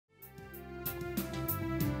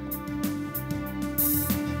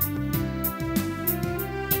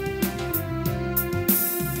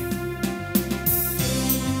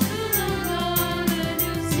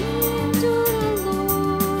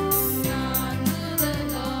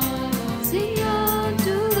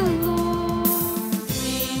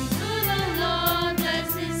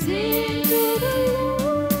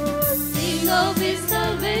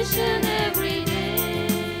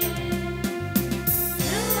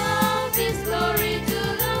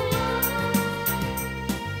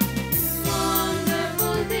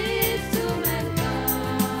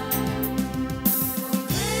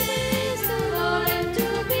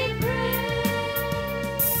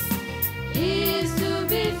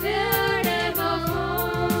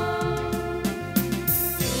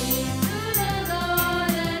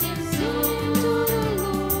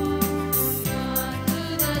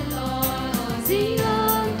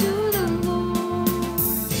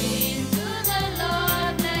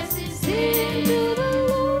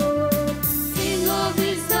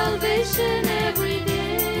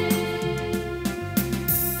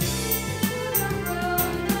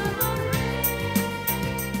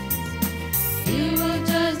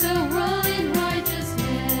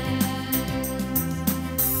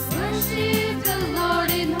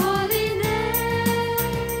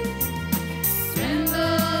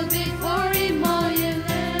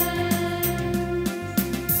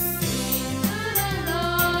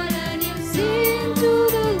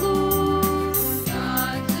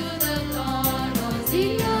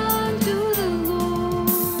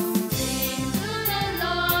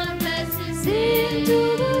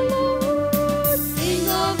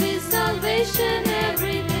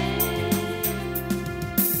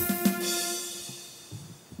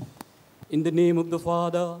In the name of the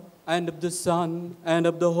Father, and of the Son, and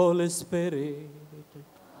of the Holy Spirit.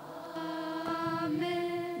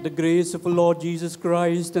 Amen. The grace of the Lord Jesus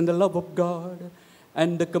Christ, and the love of God,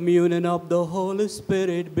 and the communion of the Holy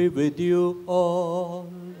Spirit be with you all.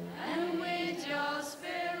 And with your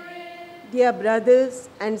spirit. Dear brothers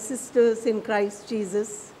and sisters in Christ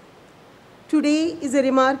Jesus, today is a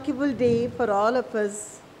remarkable day for all of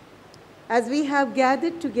us as we have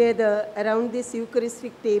gathered together around this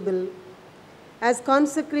Eucharistic table as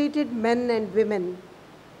consecrated men and women.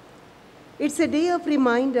 It's a day of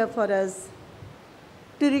reminder for us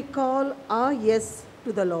to recall our yes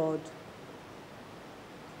to the Lord.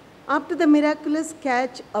 After the miraculous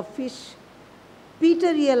catch of fish,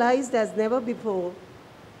 Peter realized as never before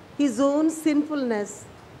his own sinfulness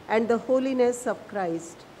and the holiness of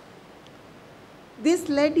Christ. This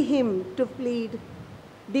led him to plead,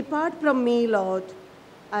 "Depart from me, Lord,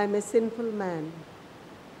 I am a sinful man."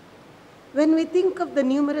 When we think of the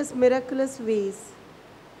numerous miraculous ways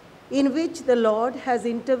in which the Lord has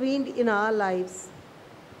intervened in our lives,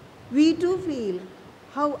 we too feel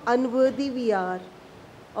how unworthy we are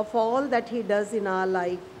of all that He does in our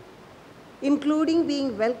life, including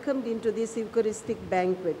being welcomed into this Eucharistic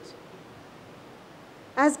banquet.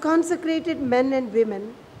 As consecrated men and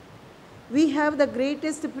women, we have the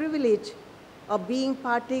greatest privilege of being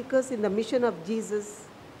partakers in the mission of Jesus,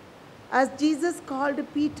 as Jesus called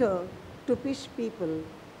Peter to fish people.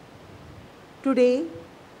 Today,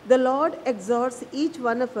 the Lord exhorts each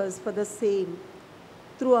one of us for the same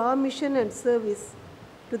through our mission and service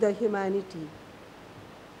to the humanity.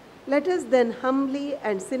 Let us then humbly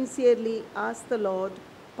and sincerely ask the Lord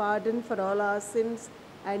pardon for all our sins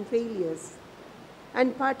and failures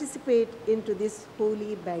and participate into this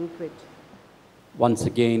holy banquet. Once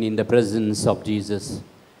again, in the presence of Jesus,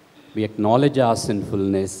 we acknowledge our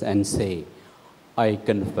sinfulness and say, "I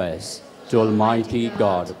confess to Almighty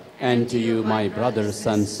God and to you, my brothers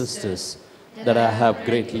and sisters, that I have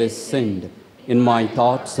greatly sinned in my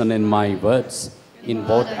thoughts and in my words, in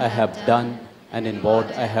what I have done and in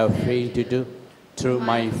what I have failed to do, through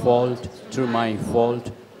my fault, through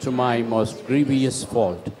my most grievous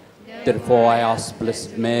fault. Therefore I ask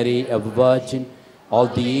Blessed Mary, a Virgin, all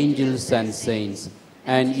the angels and saints,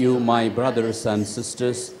 and you, my brothers and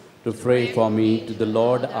sisters, to pray for me to the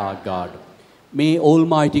Lord our God. May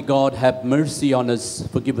Almighty God have mercy on us,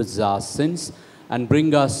 forgive us our sins, and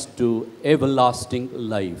bring us to everlasting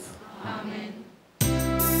life." Amen.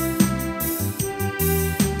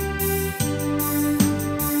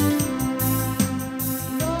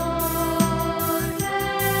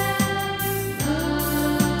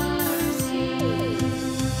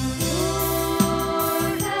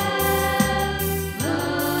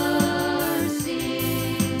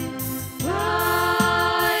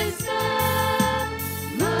 Christ have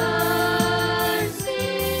mercy.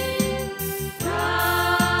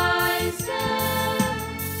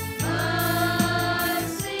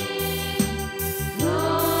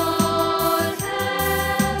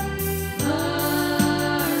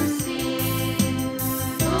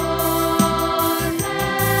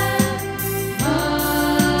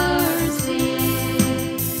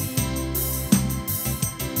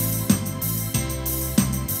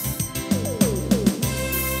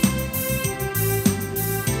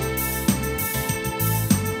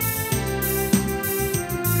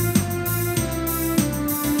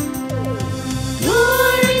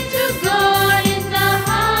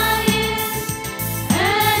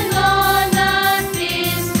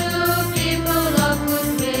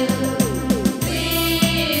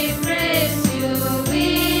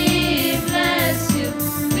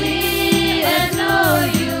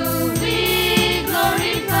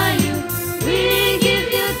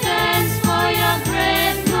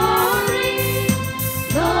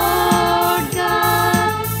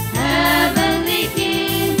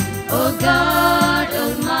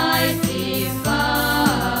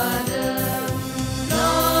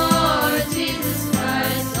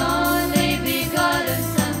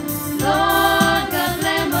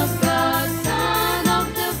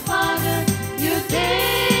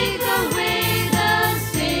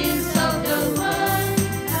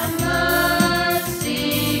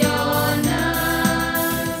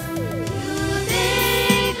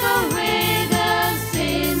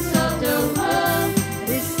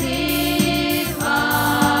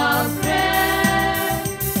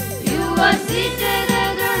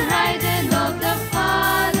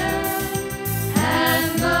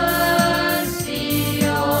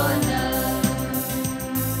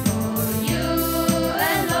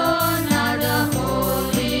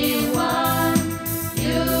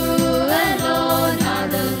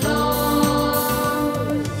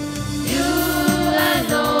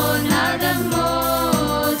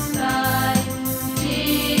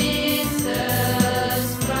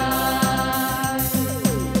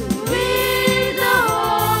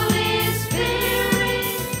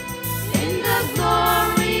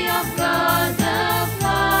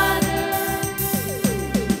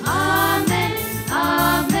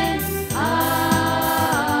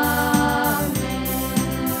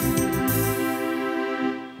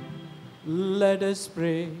 Let us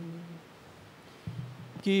pray.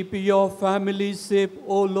 Keep your family safe,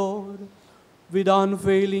 O Lord, with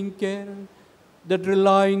unfailing care, that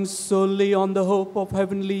relying solely on the hope of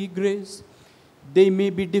heavenly grace, they may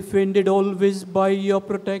be defended always by your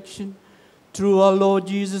protection. Through our Lord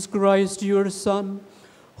Jesus Christ, your Son,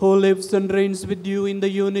 who lives and reigns with you in the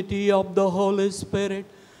unity of the Holy Spirit,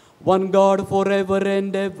 one God forever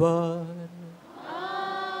and ever.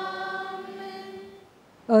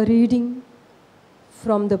 A reading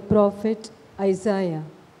from the prophet Isaiah.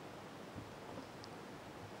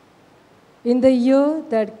 In the year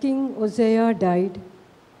that King Uzziah died,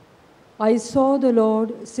 I saw the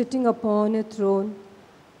Lord sitting upon a throne,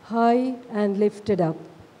 high and lifted up,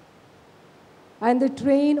 and the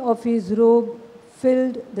train of his robe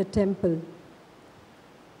filled the temple.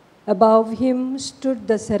 Above him stood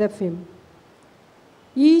the seraphim.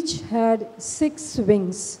 Each had 6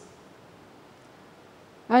 wings.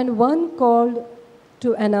 And one called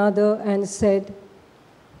to another and said,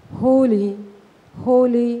 Holy,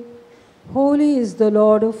 holy, holy is the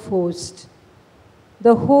Lord of hosts.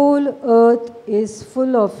 The whole earth is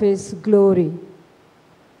full of his glory.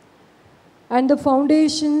 And the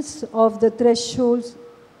foundations of the thresholds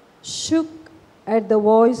shook at the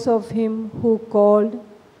voice of him who called,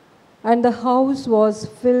 and the house was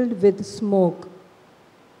filled with smoke.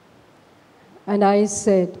 And I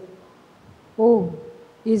said, Oh,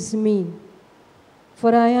 is me,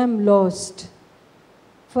 for I am lost,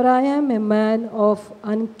 for I am a man of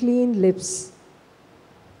unclean lips,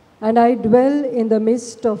 and I dwell in the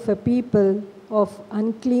midst of a people of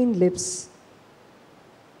unclean lips.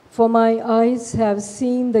 For my eyes have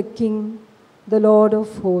seen the King, the Lord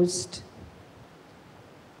of hosts.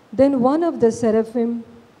 Then one of the seraphim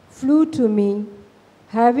flew to me,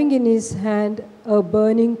 having in his hand a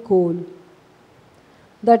burning coal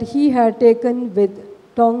that he had taken with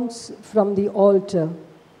tongs from the altar.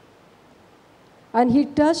 And he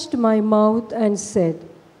touched my mouth and said,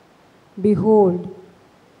 Behold,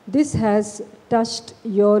 this has touched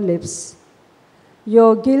your lips.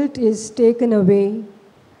 Your guilt is taken away,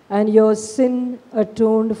 and your sin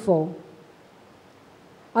atoned for.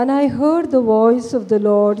 And I heard the voice of the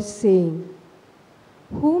Lord saying,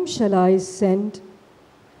 Whom shall I send,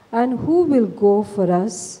 and who will go for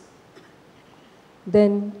us?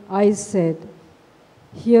 Then I said,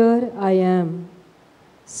 Here I am,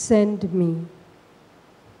 send me.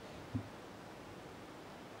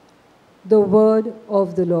 The word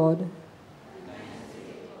of the Lord.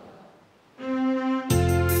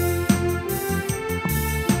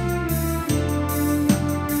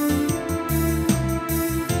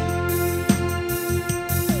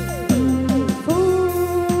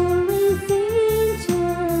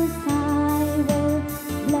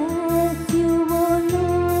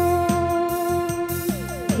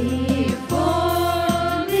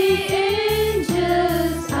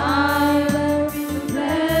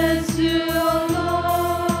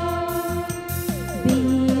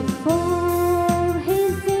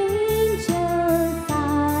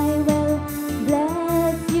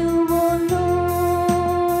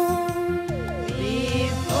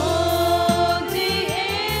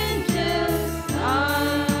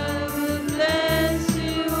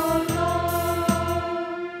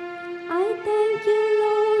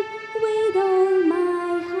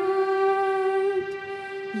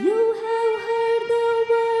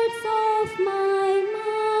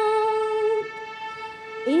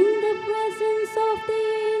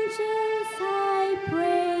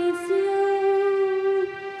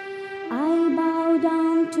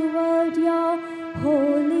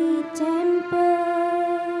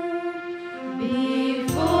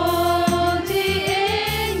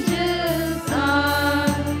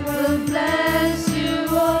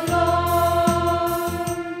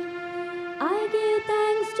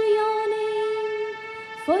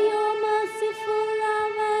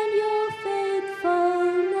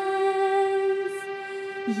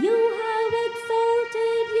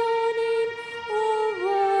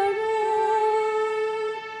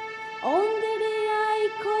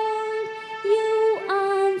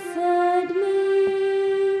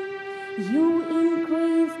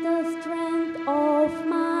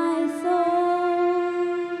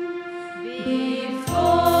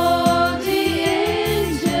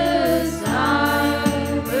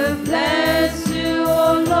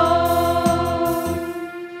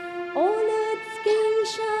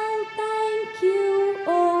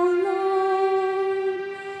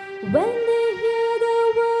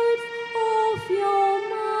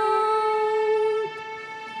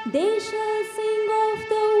 They shall sing of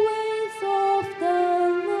the ways of the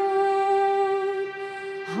Lord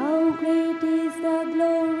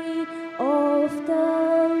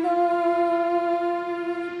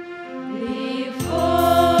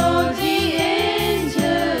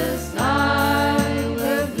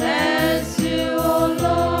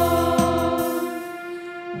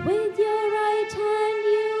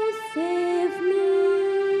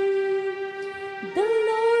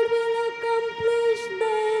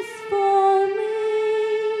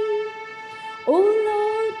O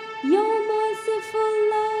Lord, your merciful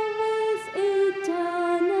love is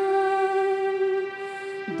eternal.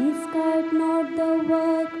 Discard not the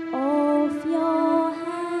work of your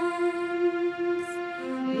hands.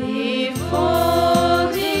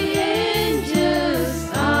 Before the angels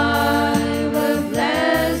I will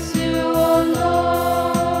bless you, O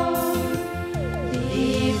Lord.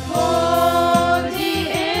 Before the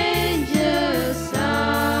angels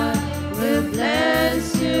I will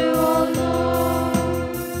bless you, O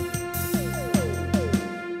Lord.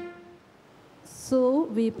 So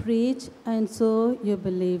we preach, and so you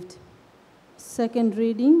believed. Second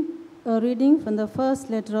reading, a reading from the first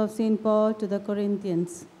letter of St. Paul to the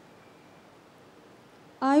Corinthians.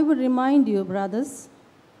 I would remind you, brothers,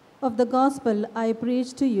 of the gospel I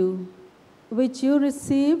preached to you, which you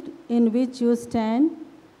received, in which you stand,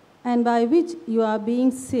 and by which you are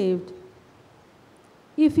being saved.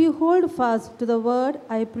 If you hold fast to the word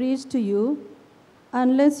I preached to you,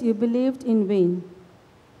 unless you believed in vain.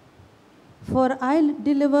 For I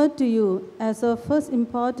delivered to you as of first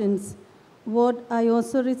importance what I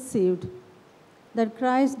also received, that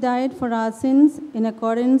Christ died for our sins in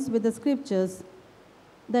accordance with the Scriptures,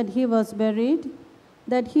 that he was buried,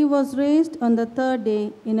 that he was raised on the third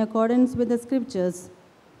day in accordance with the Scriptures,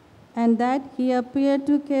 and that he appeared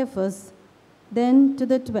to Cephas, then to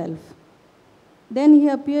the 12. Then he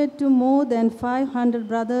appeared to more than 500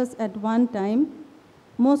 brothers at one time,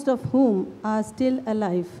 most of whom are still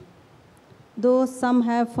alive, though some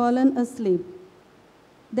have fallen asleep.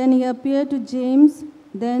 Then he appeared to James,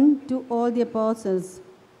 then to all the apostles.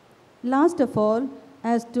 Last of all,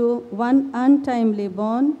 as to one untimely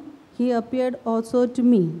born, he appeared also to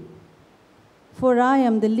me. For I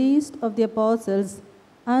am the least of the apostles,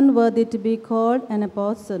 unworthy to be called an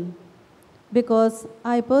apostle, because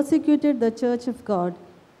I persecuted the church of God.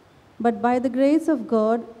 But by the grace of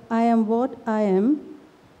God, I am what I am,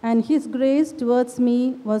 and his grace towards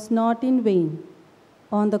me was not in vain.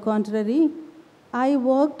 On the contrary, I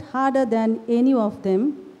worked harder than any of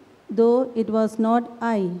them, though it was not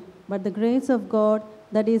I, but the grace of God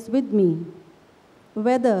that is with me.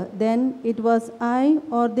 Whether then it was I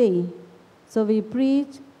or they, so we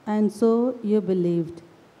preach, and so you believed.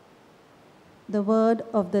 The word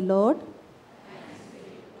of the Lord.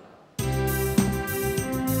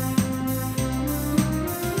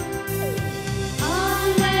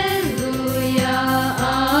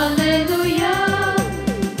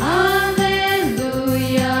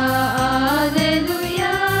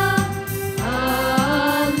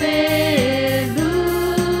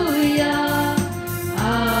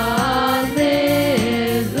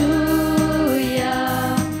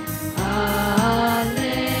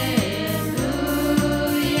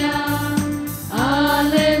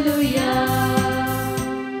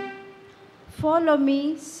 Follow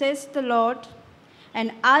me, says the Lord,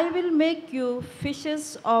 and I will make you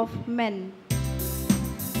fishers of men.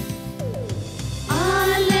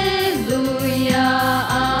 Alleluia,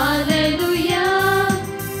 alleluia,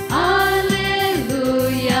 alleluia,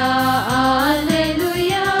 alleluia,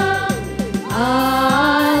 alleluia, alleluia,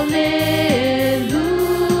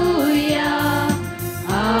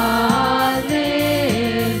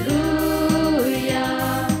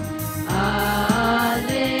 alleluia,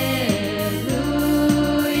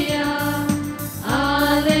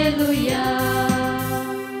 alleluia.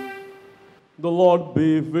 The Lord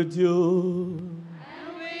be with you.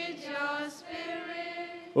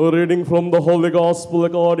 A reading from the Holy Gospel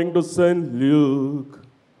according to St. Luke.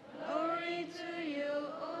 Glory to you,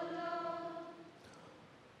 O Lord.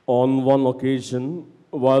 On one occasion,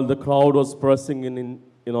 while the crowd was pressing in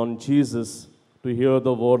on Jesus to hear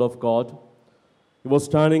the word of God, he was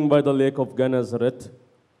standing by the lake of Gennesaret,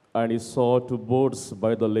 and he saw two boats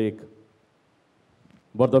by the lake.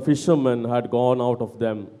 But the fishermen had gone out of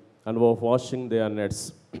them and were washing their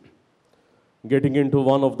nets. Getting into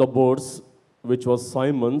one of the boats, which was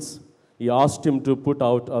Simon's, he asked him to put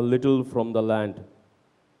out a little from the land.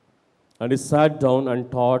 And he sat down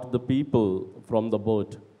and taught the people from the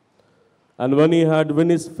boat. And when he had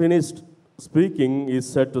finished speaking, he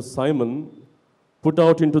said to Simon, "Put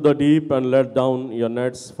out into the deep and let down your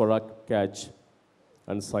nets for a catch."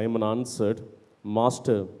 And Simon answered,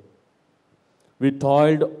 "Master, we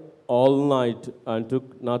toiled all night and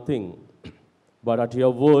took nothing, but at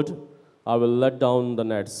your word I will let down the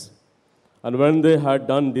nets." And when they had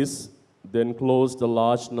done this, they enclosed a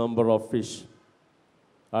large number of fish,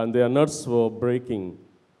 and their nets were breaking.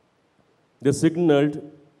 They signaled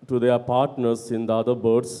to their partners in the other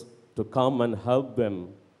boats to come and help them.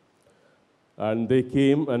 And they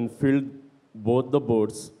came and filled both the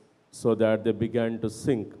boats so that they began to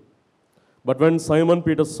sink. But when Simon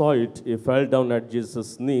Peter saw it, he fell down at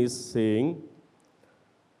Jesus' knees, saying,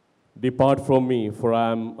 "Depart from me, for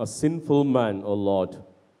I am a sinful man, O Lord."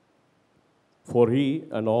 For he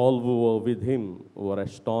and all who were with him were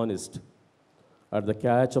astonished at the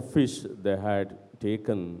catch of fish they had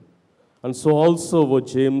taken. And so also were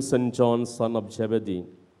James and John, son of Zebedee,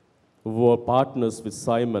 who were partners with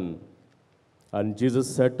Simon. And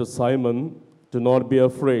Jesus said to Simon, "Do not be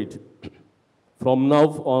afraid. From now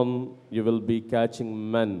on you will be catching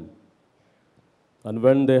men." And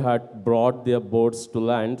when they had brought their boats to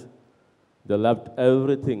land, they left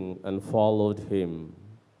everything and followed him.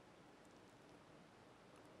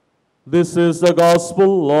 This is the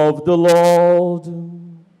gospel of the Lord.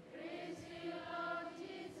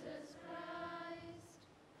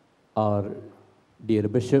 Our dear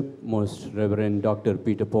Bishop, Most Reverend Dr.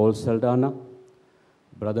 Peter Paul Saldana,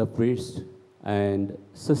 brother priests and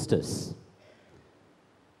sisters.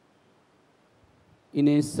 In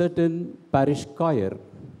a certain parish choir,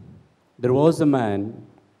 there was a man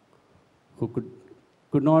who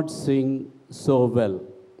could not sing so well.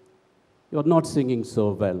 He was not singing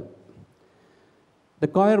so well. The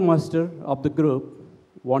choir master of the group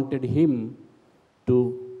wanted him to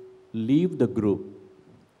leave the group.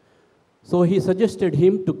 So he suggested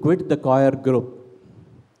him to quit the choir group.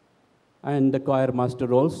 And the choir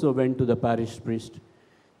master also went to the parish priest,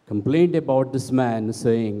 complained about this man,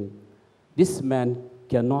 saying, "This man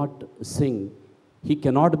cannot sing. He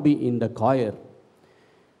cannot be in the choir.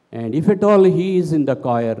 And if at all he is in the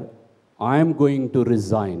choir, I am going to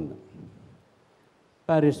resign."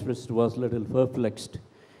 Parish priest was a little perplexed.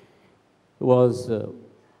 He was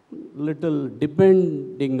little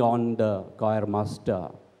depending on the choir master.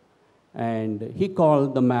 And he called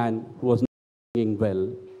the man who was not singing well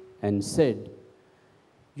and said,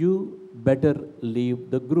 "You better leave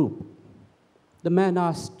the group." The man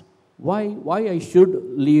asked, why I should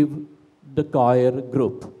leave the choir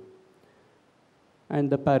group? And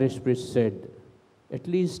the parish priest said, at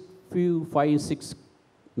least 5, 6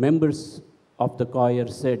 members of the choir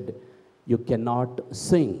said, "You cannot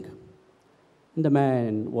sing." And the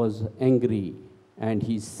man was angry and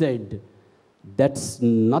he said, "That's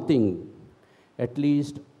nothing. At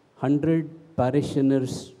least 100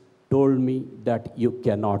 parishioners told me that you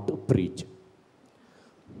cannot preach."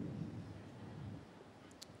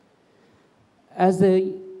 As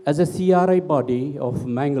a CRI body of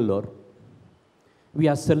Mangalore, we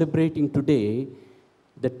are celebrating today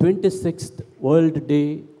the 26th World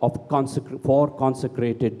Day for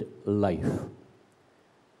Consecrated Life.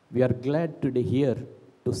 We are glad today here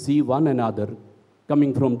to see one another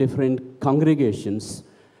coming from different congregations,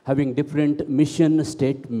 having different mission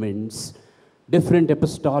statements, different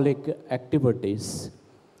apostolic activities.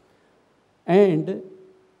 And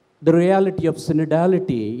the reality of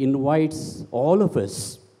synodality invites all of us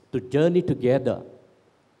to journey together,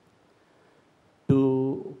 to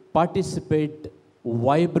participate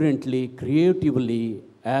vibrantly, creatively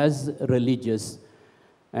as religious,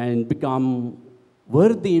 and become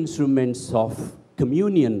worthy instruments of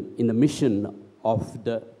communion in the mission of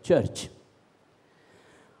the church.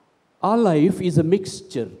 Our life is a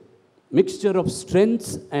mixture of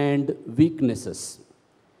strengths and weaknesses.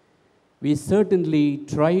 We certainly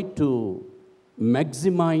try to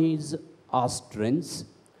maximize our strengths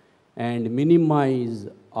and minimize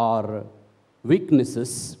our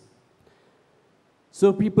weaknesses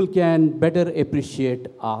so people can better appreciate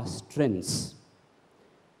our strengths.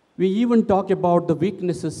 We even talk about the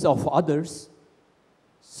weaknesses of others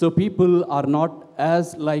so people are not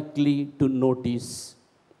as likely to notice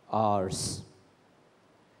ours.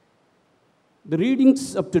 The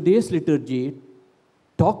readings of today's liturgy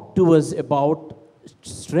talk to us about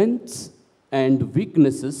strengths and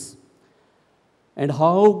weaknesses and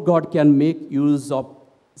how God can make use of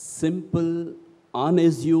simple,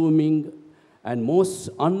 unassuming, and most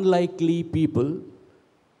unlikely people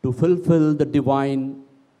to fulfill the divine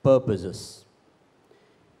purposes.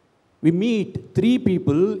 We meet 3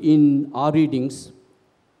 people in our readings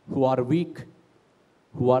who are weak,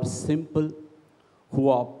 who are simple, who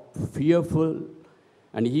are fearful,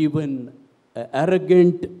 and even an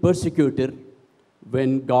arrogant persecutor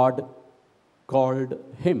when God called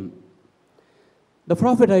him. The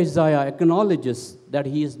prophet Isaiah acknowledges that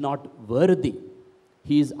he is not worthy,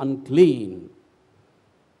 he is unclean.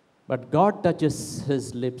 But God touches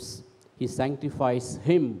his lips, he sanctifies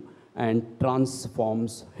him and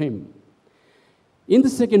transforms him. In the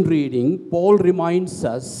second reading, Paul reminds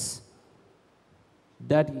us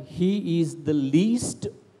that he is the least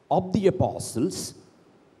of the apostles,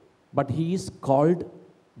 but he is called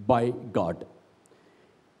by God.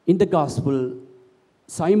 In the gospel,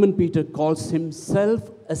 Simon Peter calls himself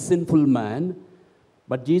a sinful man,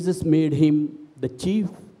 but Jesus made him the chief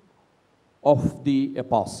of the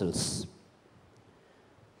apostles.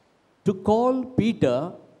 To call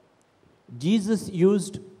Peter, Jesus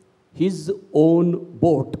used his own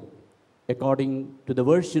boat, according to the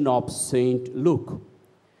version of St. Luke.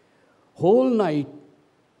 Whole night,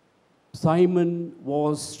 Simon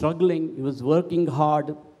was struggling, he was working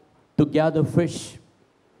hard to gather fish,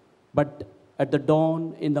 but at the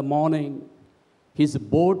dawn in the morning, his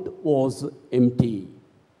boat was empty.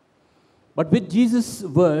 But with Jesus'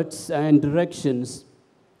 words and directions,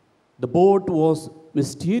 the boat was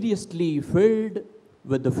mysteriously filled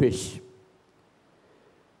with the fish.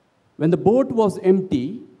 When the boat was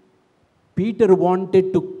empty, Peter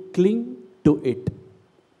wanted to cling to it.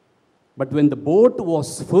 But when the boat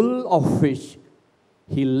was full of fish,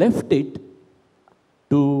 he left it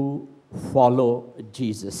to follow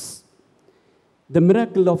Jesus. The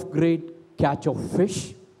miracle of great catch of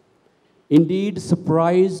fish indeed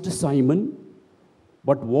surprised Simon,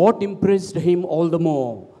 but what impressed him all the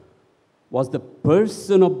more was the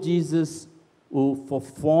person of Jesus who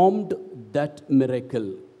performed that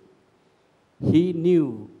miracle. He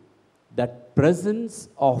knew that presence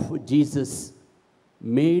of Jesus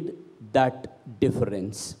made that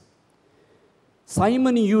difference.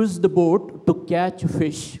 Simon used the boat to catch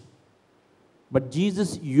fish, but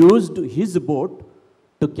Jesus used his boat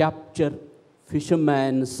to capture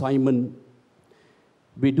fisherman Simon.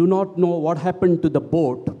 We do not know what happened to the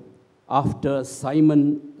boat after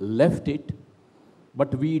Simon left it,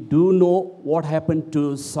 but we do know what happened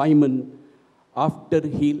to Simon after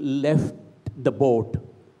he left the boat.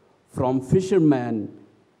 From fisherman,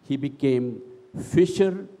 he became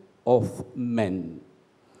fisher of men.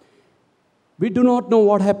 We do not know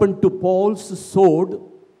what happened to Paul's sword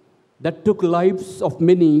that took lives of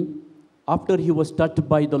many after he was touched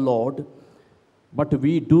by the Lord, but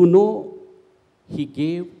we do know he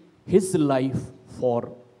gave his life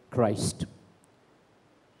for Christ.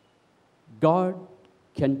 God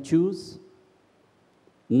can choose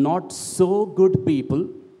not so good people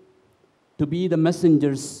to be the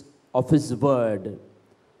messengers of his word.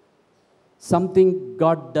 Something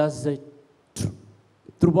God does it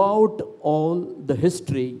throughout all the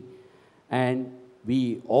history, and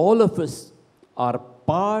we, all of us, are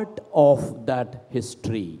part of that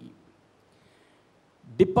history.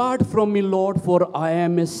 Depart from me, Lord, for I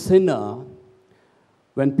am a sinner.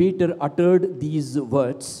 When Peter uttered these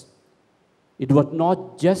words, it was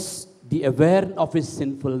not just the awareness of his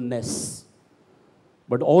sinfulness,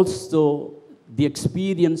 but also the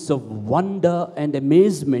experience of wonder and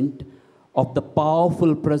amazement of the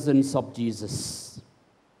powerful presence of Jesus.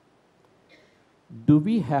 Do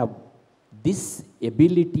we have this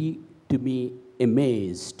ability to be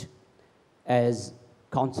amazed as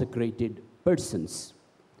consecrated persons?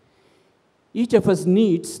 Each of us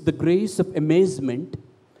needs the grace of amazement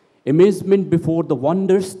before the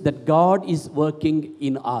wonders that God is working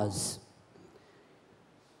in us.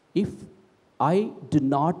 If I do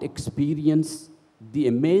not experience the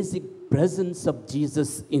amazing presence of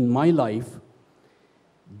Jesus in my life,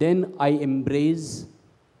 then I embrace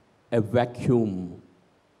a vacuum,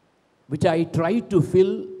 which I try to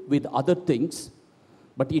fill with other things,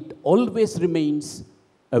 but it always remains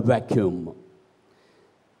a vacuum.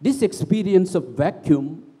 This experience of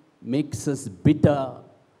vacuum makes us bitter,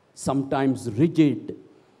 sometimes rigid,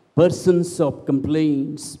 persons of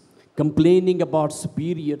complaints, complaining about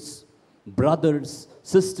superiors, brothers,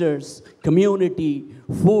 sisters, community,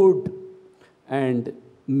 food, and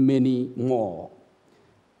many more.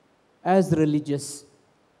 As religious,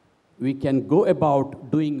 we can go about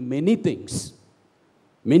doing many things.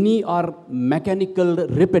 Many are mechanical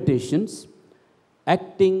repetitions,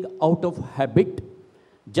 acting out of habit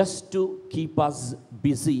just to keep us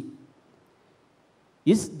busy.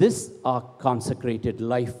 Is this our consecrated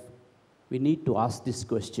life? We need to ask this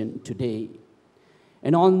question today.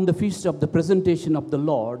 And on the feast of the presentation of the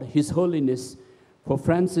Lord, His Holiness, Pope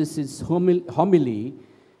Francis's homily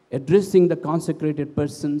addressing the consecrated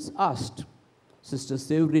persons, asked. Sister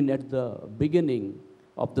Severin at the beginning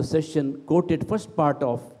of the session quoted first part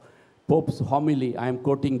of Pope's homily. I am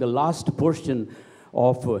quoting the last portion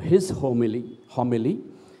of his homily.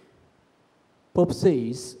 Pope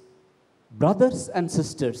says, brothers and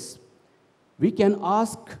sisters, we can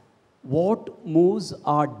ask what moves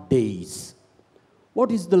our days.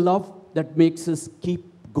 What is the love that makes us keep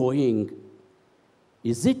going?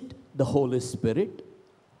 Is it the Holy Spirit,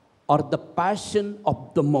 or the passion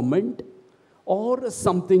of the moment, or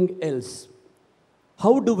something else?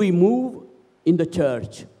 How do we move in the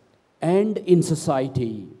church and in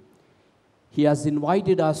society? He has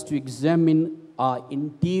invited us to examine our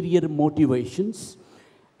interior motivations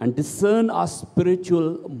and discern our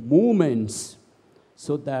spiritual movements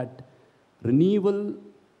so that renewal,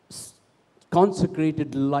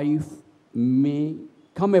 consecrated life may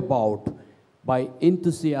come about by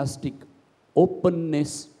enthusiastic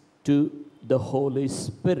openness to the Holy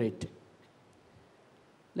Spirit.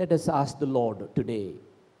 Let us ask the Lord today,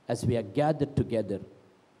 as we are gathered together,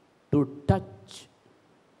 to touch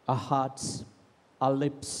our hearts, our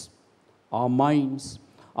lips, our minds,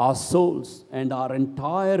 our souls, and our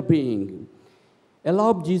entire being.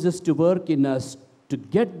 Allow Jesus to work in us to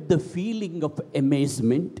get the feeling of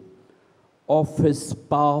amazement of His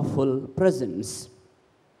powerful presence.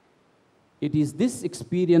 It is this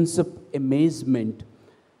experience of amazement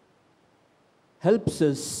helps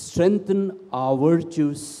us strengthen our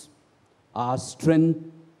virtues, our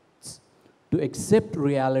strengths to accept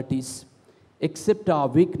realities, accept our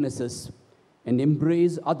weaknesses, and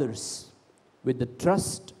embrace others with the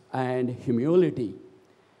trust and humility.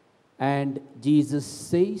 And Jesus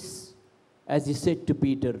says, as He said to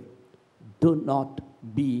Peter, "Do not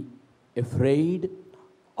be afraid,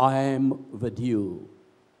 I am with you."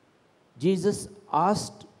 Jesus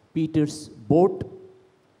asked Peter's boat,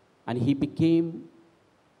 and he became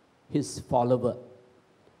his follower.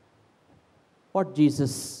 What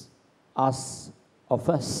Jesus asks of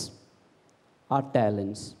us, our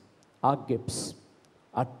talents, our gifts,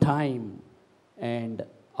 our time, and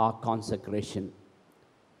our consecration.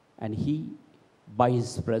 And He, by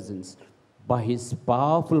His presence, by His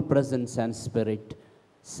powerful presence and Spirit,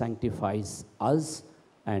 sanctifies us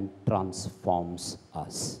and transforms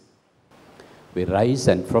us. We rise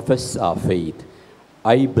and profess our faith.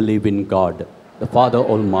 I believe in God, the Father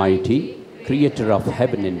Almighty, creator of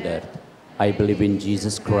heaven and earth. I believe in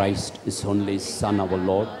Jesus Christ, His only Son, our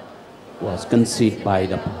Lord, who was conceived by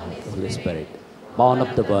the power of the Holy Spirit, born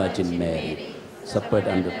of the Virgin Mary, suffered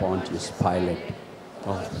under Pontius Pilate,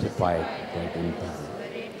 crucified, died, and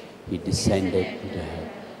buried. He descended into hell.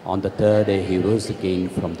 On the third day He rose again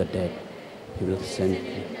from the dead. He will ascend to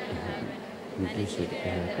heaven, and visit the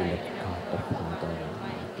earth in the God the Father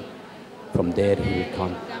Almighty. From there He will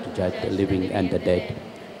come to judge the living and the dead.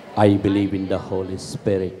 I believe in the Holy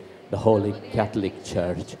Spirit, the Holy Catholic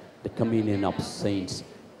Church, the communion of saints,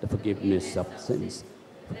 the forgiveness of sins,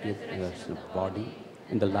 forgiveness of body,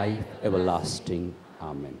 and the life everlasting.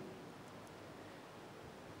 Amen.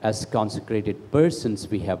 As consecrated persons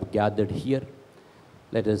we have gathered here,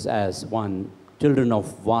 let us, as one, children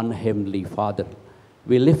of one Heavenly Father,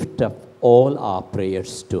 we lift up all our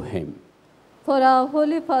prayers to Him. For our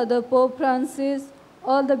Holy Father, Pope Francis,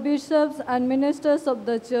 all the bishops and ministers of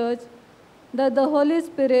the Church, that the Holy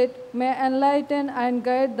Spirit may enlighten and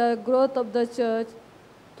guide the growth of the Church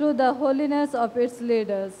through the holiness of its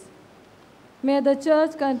leaders. May the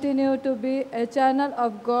Church continue to be a channel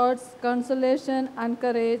of God's consolation and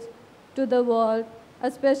courage to the world,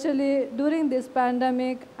 especially during this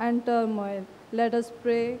pandemic and turmoil. Let us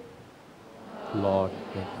pray. Lord,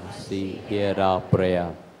 let us hear our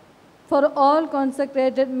prayer. For all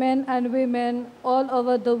consecrated men and women all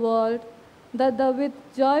over the world, that with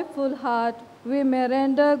joyful heart we may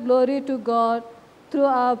render glory to God through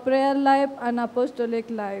our prayer life and apostolic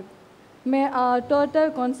life. May our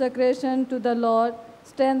total consecration to the Lord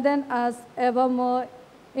strengthen us evermore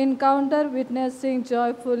in counter witnessing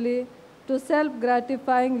joyfully to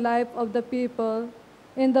self-gratifying life of the people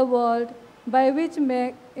in the world, by which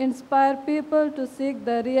may inspire people to seek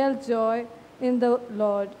the real joy in the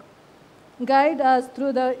Lord. Guide us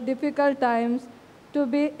through the difficult times to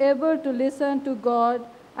be able to listen to God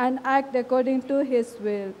and act according to His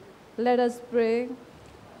will. Let us pray.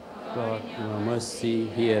 God, in your mercy,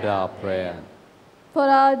 hear our prayer. For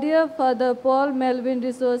our dear Father Paul Melvin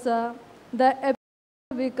de Souza, the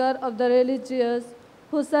Episcopal Vicar of the Religious,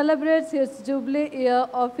 who celebrates his Jubilee year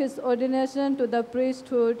of his ordination to the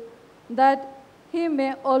priesthood, that he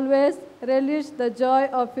may always relish the joy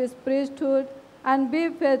of his priesthood and be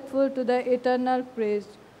faithful to the eternal priest,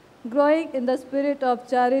 growing in the spirit of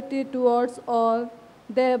charity towards all,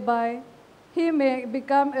 thereby he may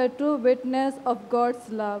become a true witness of God's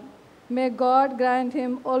love. May God grant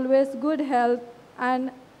him always good health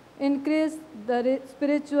and increase the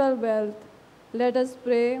spiritual wealth. Let us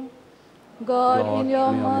pray. God, Lord, in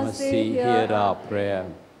your mercy, hear our prayer.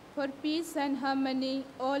 For peace and harmony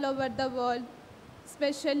all over the world,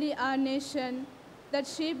 especially our nation, that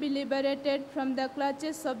she be liberated from the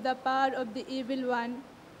clutches of the power of the evil one,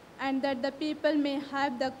 and that the people may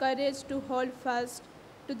have the courage to hold fast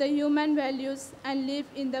to the human values and live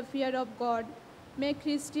in the fear of God. May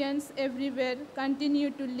Christians everywhere continue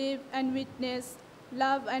to live and witness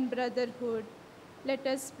love, and brotherhood. Let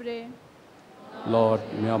us pray. Lord,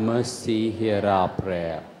 in your mercy, hear our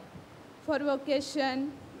prayer. For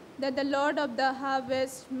vocation, that the Lord of the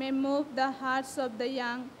harvest may move the hearts of the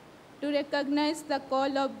young to recognize the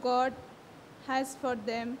call of God has for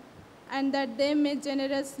them, and that they may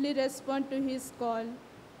generously respond to his call.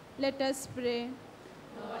 Let us pray.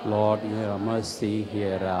 Lord, in your mercy,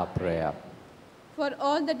 hear our prayer. For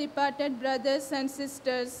all the departed brothers and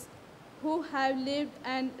sisters who have lived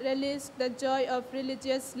and relished the joy of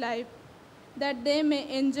religious life, that they may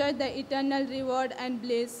enjoy the eternal reward and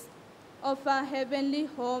bliss of our heavenly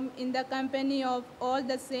home in the company of all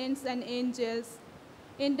the saints and angels,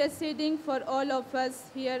 interceding for all of us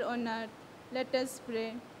here on earth. Let us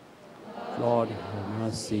pray. Lord, have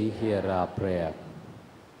mercy, hear our prayer.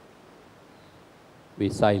 We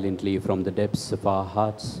silently, from the depths of our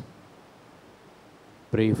hearts,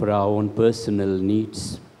 pray for our own personal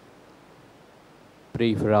needs,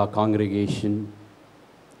 pray for our congregation,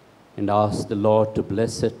 and ask the Lord to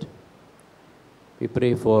bless it. We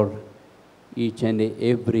pray for each and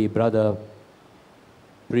every brother,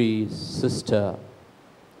 priest, sister,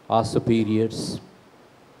 our superiors.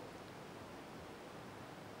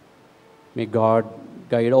 May God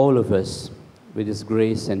guide all of us with His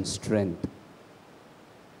grace and strength.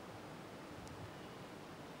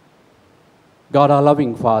 God, our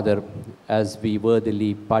loving Father, as we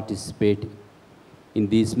worthily participate in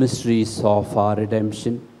these mysteries of our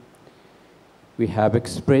redemption, we have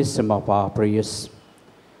expressed some of our prayers.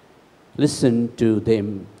 Listen to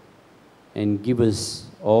them and give us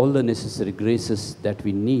all the necessary graces that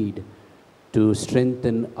we need to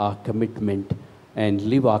strengthen our commitment and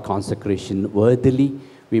live our consecration worthily.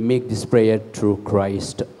 We make this prayer through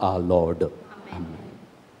Christ our Lord. Amen.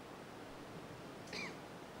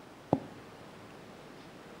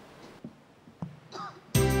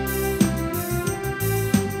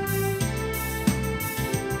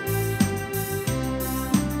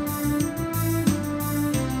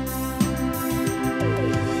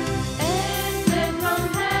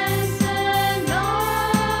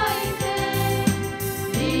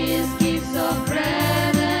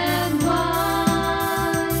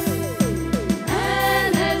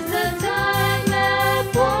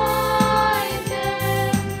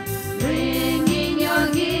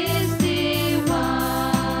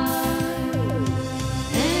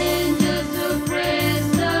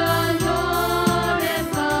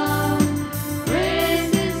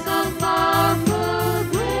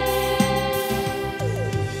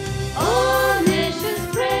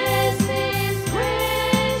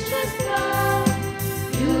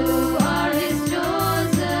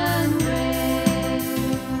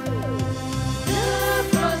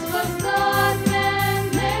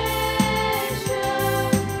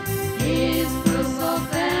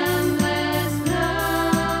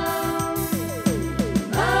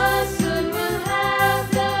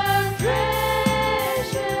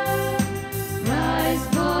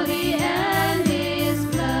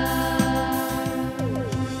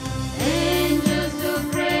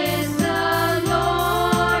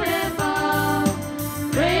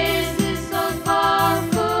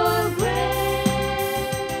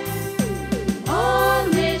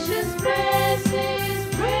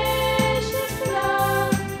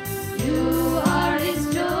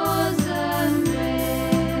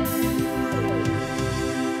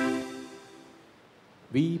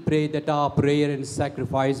 We pray that our prayer and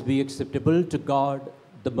sacrifice be acceptable to God,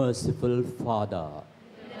 the merciful Father.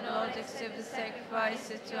 The Lord accept the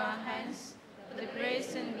sacrifice into our hands, for the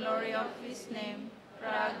praise and glory of His name, for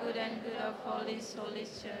our good and good of all His holy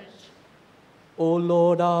church. O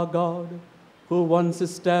Lord our God, who once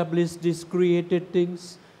established these created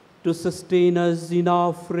things to sustain us in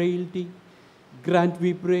our frailty, grant,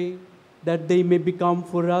 we pray, that they may become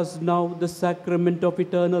for us now the sacrament of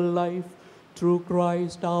eternal life, through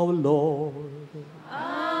Christ our Lord.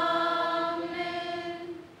 Amen.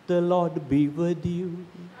 The Lord be with you.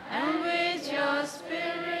 And with your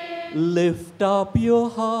spirit, Lift up your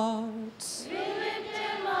hearts. we lift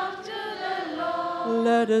them up to the Lord.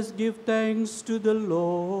 Let us give thanks to the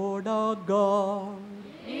Lord our God.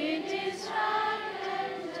 It is right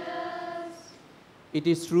and just. It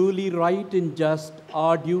is truly right and just,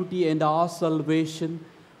 our duty and our salvation,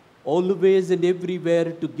 always and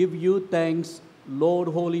everywhere to give you thanks, Lord,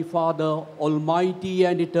 Holy Father, Almighty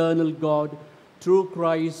and eternal God, through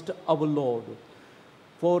Christ our Lord.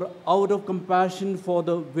 For out of compassion for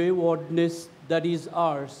the waywardness that is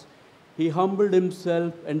ours, He humbled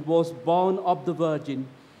Himself and was born of the Virgin.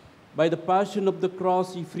 By the passion of the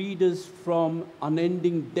cross, He freed us from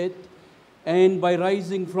unending death, and by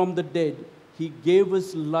rising from the dead, He gave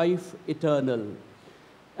us life eternal.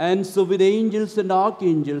 And so with angels and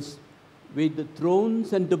archangels, with the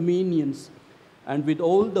thrones and dominions, and with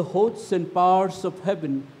all the hosts and powers of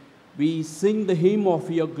heaven, we sing the hymn of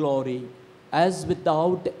your glory, as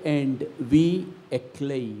without end we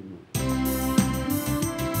acclaim.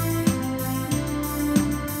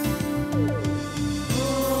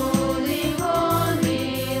 Holy,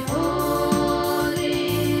 holy,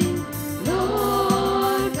 holy,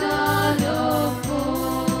 Lord God of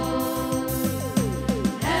hosts.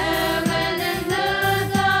 Heaven and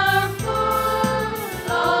earth are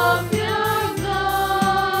full of your glory.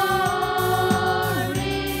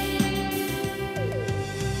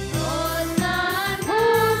 Hosanna,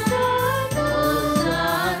 Hosanna,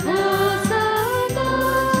 Hosanna,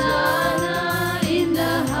 Hosanna in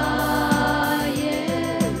the highest.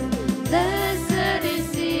 Blessed is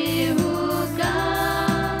he who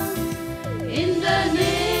comes in the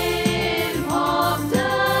name of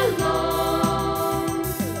the Lord.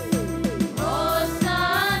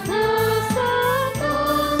 Hosanna, Hosanna,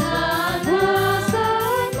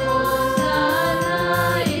 Hosanna, Hosanna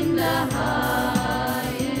in the highest.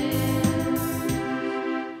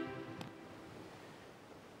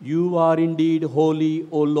 You are indeed holy,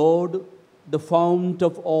 O Lord, the fount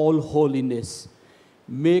of all holiness.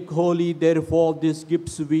 Make holy, therefore, these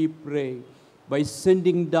gifts, we pray, by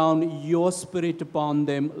sending down your Spirit upon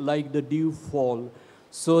them like the dew fall,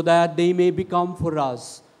 so that they may become for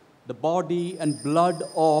us the body and blood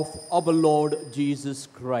of our Lord Jesus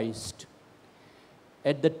Christ.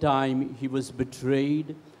 At the time he was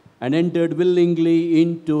betrayed and entered willingly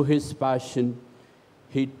into his passion,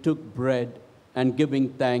 he took bread and giving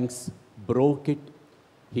thanks, broke it.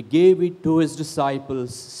 He gave it to his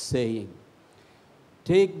disciples, saying,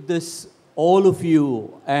 "Take this, all of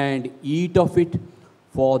you, and eat of it,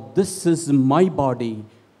 for this is my body,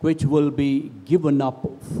 which will be given up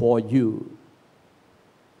for you."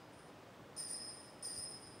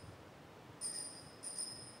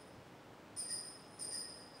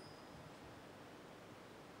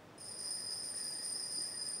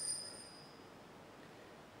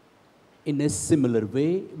 In a similar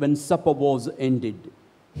way, when supper was ended,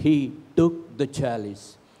 he took the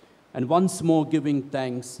chalice, and once more giving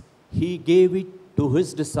thanks, he gave it to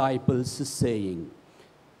his disciples, saying,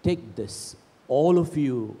 "Take this, all of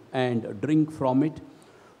you, and drink from it,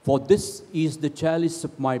 for this is the chalice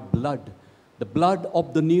of my blood, the blood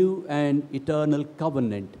of the new and eternal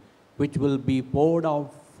covenant, which will be poured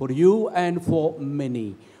out for you and for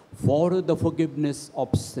many, for the forgiveness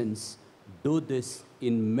of sins. Do this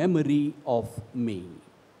in memory of me."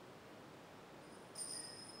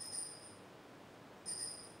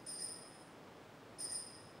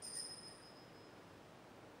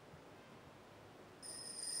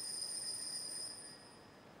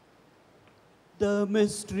 The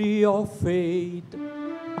mystery of faith.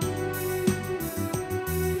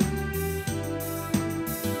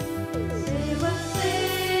 Save us,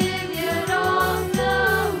 Savior of the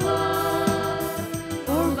world,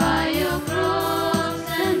 for by your cross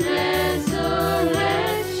and resurrection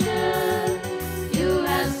you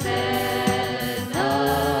have set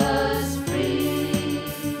us free.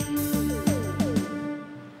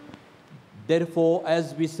 Therefore,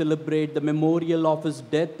 as we celebrate the memorial of his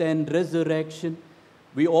death and resurrection,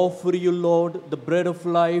 we offer you, Lord, the bread of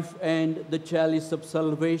life and the chalice of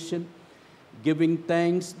salvation, giving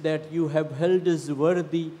thanks that you have held us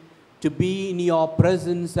worthy to be in your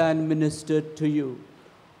presence and minister to you.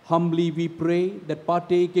 Humbly we pray that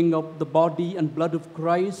partaking of the body and blood of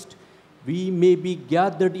Christ, we may be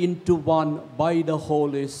gathered into one by the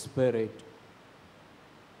Holy Spirit.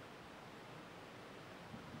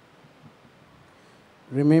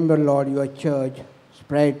 Remember, Lord, your church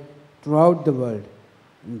spread throughout the world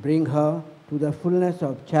and bring her to the fullness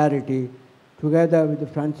of charity, together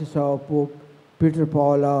with Francis our Pope, Peter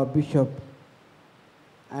Paul our Bishop,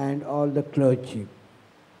 and all the clergy.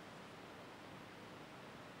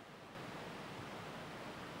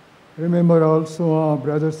 Remember also our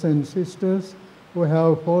brothers and sisters who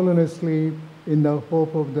have fallen asleep in the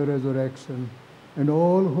hope of the resurrection, and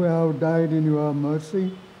all who have died in your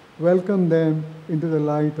mercy. Welcome them into the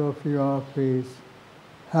light of your face.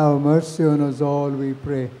 Have mercy on us all, we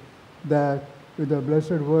pray, that with the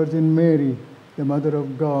Blessed Virgin Mary, the Mother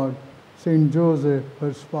of God, Saint Joseph,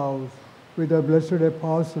 her spouse, with the blessed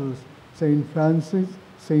apostles, Saint Francis,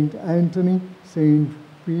 Saint Anthony, Saint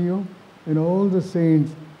Pio, and all the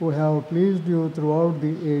saints who have pleased you throughout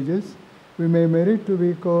the ages, we may merit to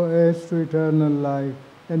be co-heirs to eternal life,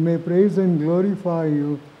 and may praise and glorify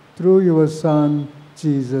you through your Son,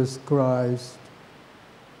 Jesus Christ.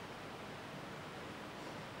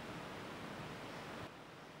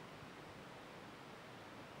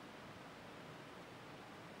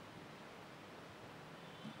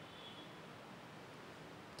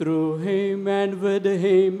 through him and with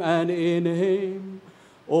him and in him.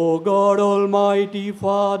 O God, Almighty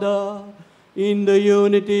Father, in the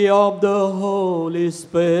unity of the Holy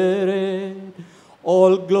Spirit,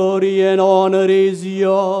 all glory and honor is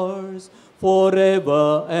yours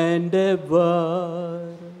forever and ever.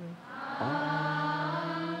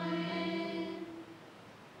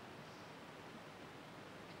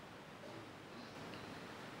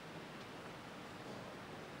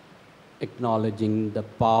 Acknowledging the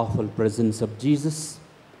powerful presence of Jesus,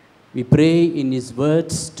 we pray in his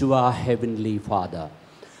words to our Heavenly Father.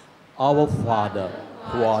 Our Father,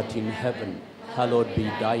 who art in heaven, hallowed be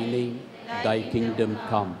thy name. Thy kingdom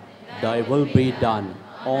come, thy will be done,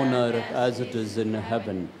 on earth as it is in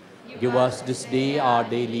heaven. Give us this day our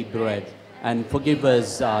daily bread, and forgive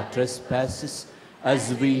us our trespasses,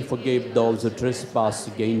 as we forgive those who trespass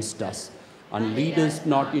against us. And lead us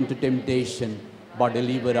not into temptation, but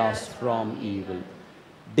deliver us from evil.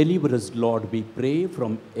 Deliver us, Lord, we pray,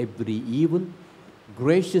 from every evil.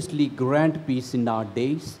 Graciously grant peace in our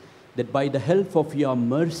days, that by the help of your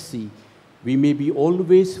mercy, we may be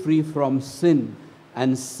always free from sin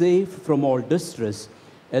and safe from all distress,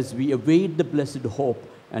 as we await the blessed hope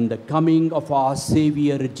and the coming of our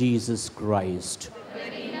Savior Jesus Christ. The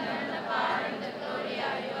kingdom, the power, and the glory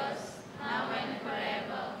are yours, now and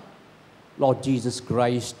forever. Lord Jesus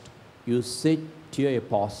Christ, you said to your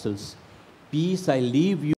apostles, peace I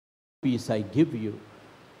leave you, peace I give you.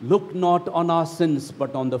 Look not on our sins,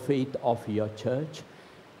 but on the faith of your church,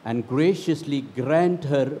 and graciously grant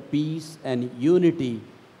her peace and unity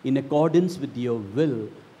in accordance with your will,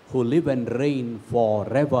 who live and reign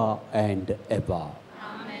forever and ever.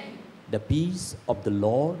 Amen. The peace of the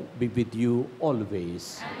Lord be with you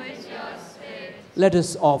always. And with your spirit. Let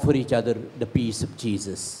us offer each other the peace of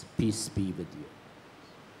Jesus. Peace be with you.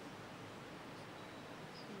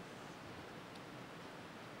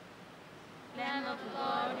 Lamb of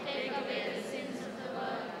God, take away the sins of the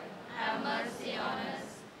world. Have mercy on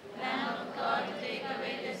us. Lamb of God, take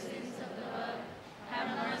away the sins of the world. Have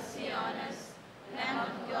mercy on us. Lamb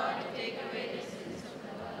of God, take away the sins of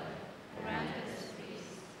the world. Grant us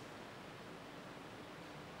peace.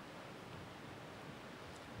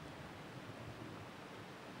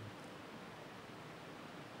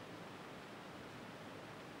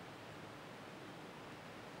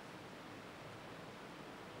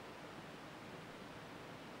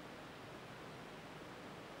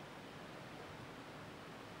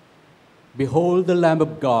 Behold the Lamb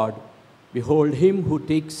of God. Behold him who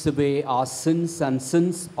takes away our sins and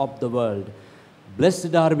sins of the world.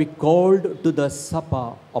 Blessed are we called to the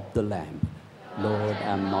supper of the Lamb. Lord,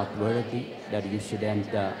 I am not worthy that you should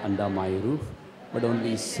enter under my roof, but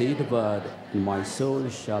only say the word, and my soul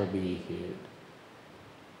shall be healed.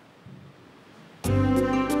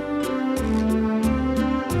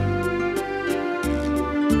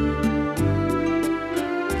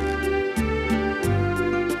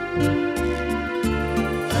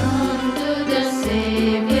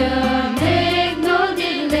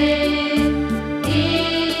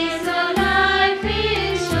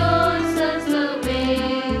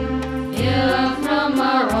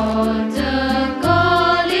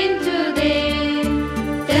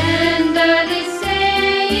 Tender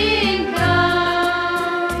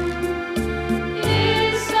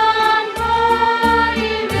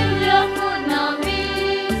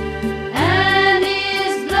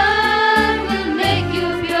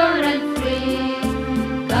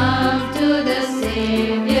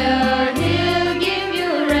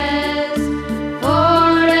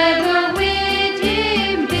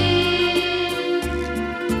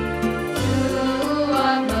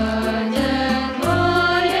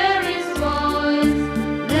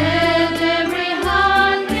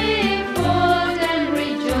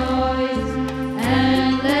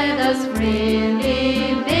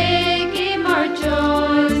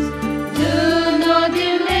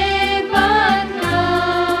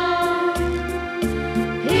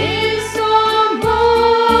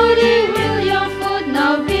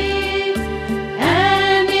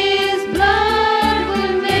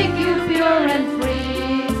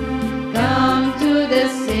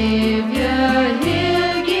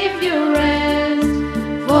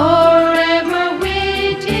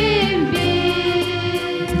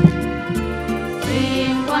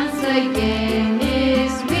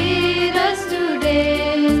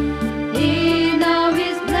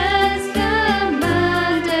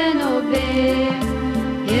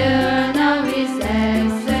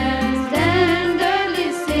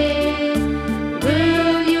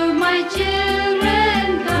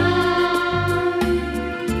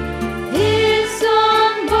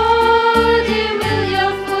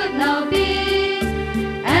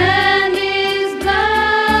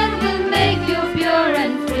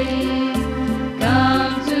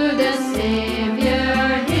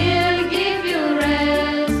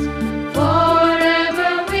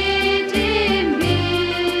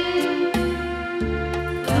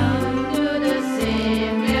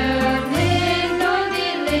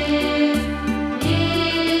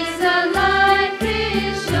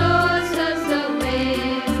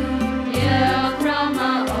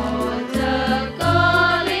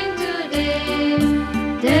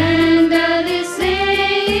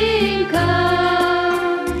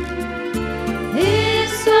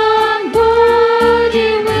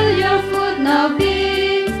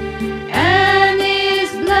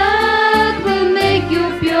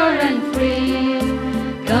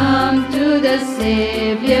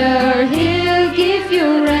Savior, He'll give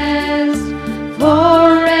you rest.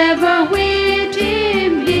 Forever with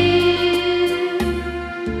Him be.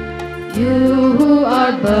 You who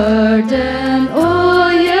are burdened, oh,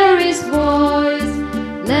 hear His voice.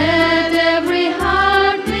 Let every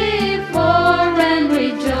heart live for and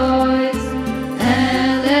rejoice.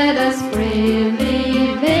 And let us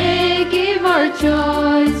freely make Him our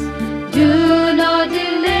choice. Do not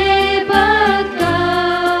delay, but come.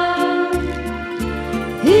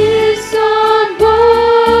 His own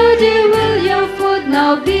body will your food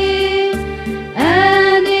now be,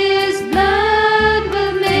 and His blood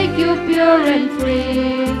will make you pure and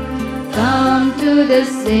free. Come to the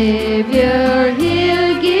Savior,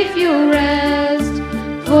 He'll give you rest.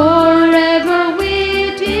 Forever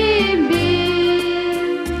with Him be.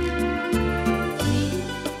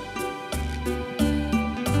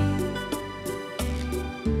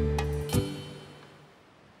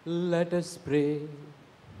 Let us pray.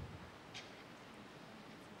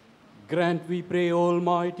 Grant, we pray,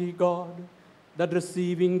 Almighty God, that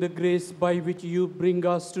receiving the grace by which you bring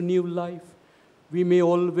us to new life, we may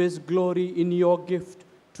always glory in your gift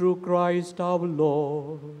through Christ our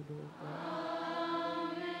Lord.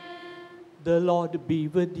 Amen. The Lord be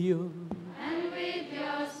with you. And with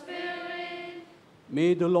your spirit.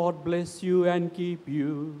 May the Lord bless you and keep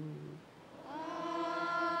you.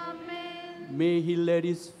 Amen. May He let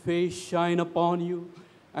His face shine upon you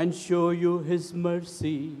and show you His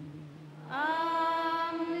mercy.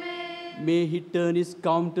 Amen. May He turn His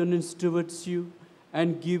countenance towards you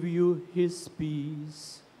and give you His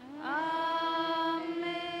peace.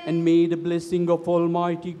 Amen. And may the blessing of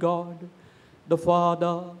Almighty God, the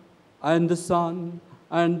Father, and the Son,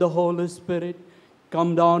 and the Holy Spirit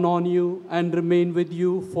come down on you and remain with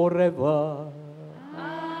you forever.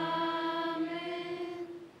 Amen.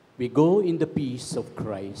 We go in the peace of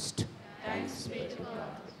Christ. Thanks be to God.